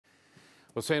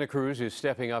Well, Santa Cruz is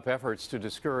stepping up efforts to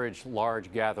discourage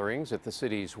large gatherings at the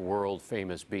city's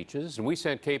world-famous beaches. And we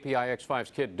sent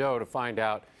KPIX5's Kiet Do to find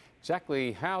out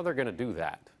exactly how they're going to do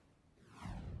that.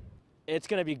 It's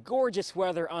going to be gorgeous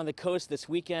weather on the coast this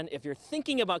weekend. If you're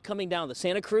thinking about coming down to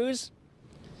Santa Cruz,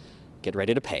 get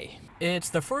ready to pay. It's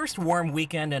the first warm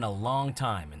weekend in a long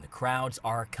time, and the crowds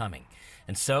are coming.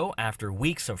 And so, after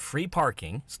weeks of free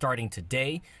parking, starting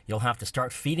today, you'll have to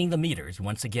start feeding the meters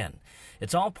once again.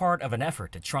 It's all part of an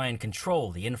effort to try and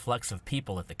control the influx of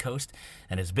people at the coast,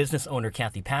 and as business owner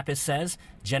Kathy Pappas says,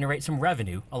 generate some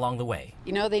revenue along the way.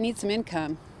 You know, they need some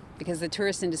income because the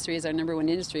tourist industry is our #1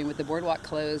 industry, and with the boardwalk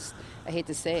closed, I hate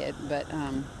to say it, but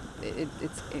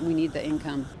we need the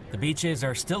income. The beaches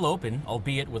are still open,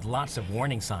 albeit with lots of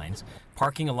warning signs.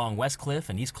 Parking along West Cliff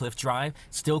and East Cliff Drive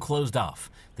still closed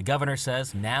off. The governor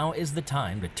says now is the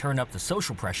time to turn up the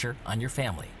social pressure on your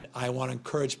family. I want to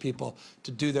encourage people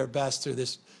to do their best through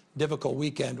this difficult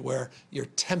weekend where your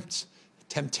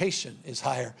temptation is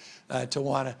higher to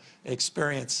want to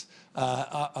experience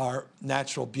our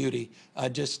natural beauty.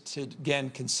 Just to, again,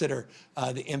 consider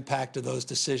the impact of those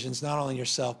decisions, not only on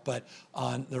yourself, but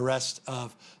on the rest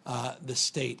of the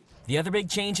state. The other big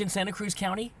change in Santa Cruz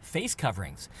County, face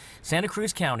coverings. Santa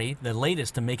Cruz County, the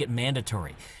latest to make it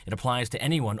mandatory. It applies to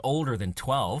anyone older than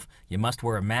 12. You must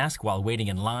wear a mask while waiting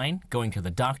in line, going to the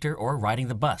doctor, or riding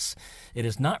the bus. It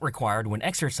is not required when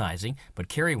exercising, but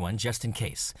carry one just in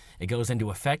case. It goes into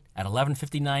effect at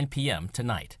 11:59 p.m.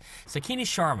 tonight. Sakini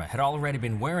Sharma had already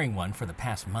been wearing one for the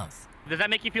past month. Does that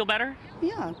make you feel better?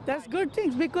 Yeah, that's good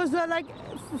things because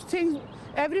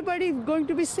everybody's going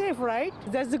to be safe, right?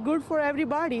 That's good for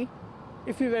everybody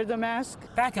if you wear the mask.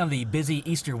 Back on the busy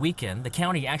Easter weekend, the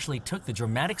county actually took the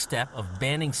dramatic step of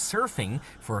banning surfing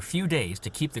for a few days to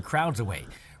keep the crowds away.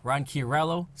 Ron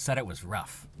Chiarello said it was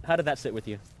rough. How did that sit with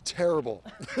you? Terrible.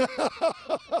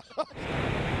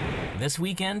 This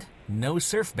weekend, no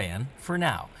surf ban for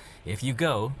now. If you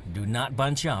go, do not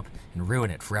bunch up and ruin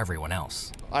it for everyone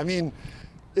else. I mean,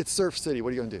 it's Surf City. What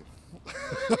are you going to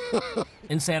do?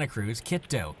 In Santa Cruz, Kiet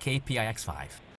Do, KPIX5.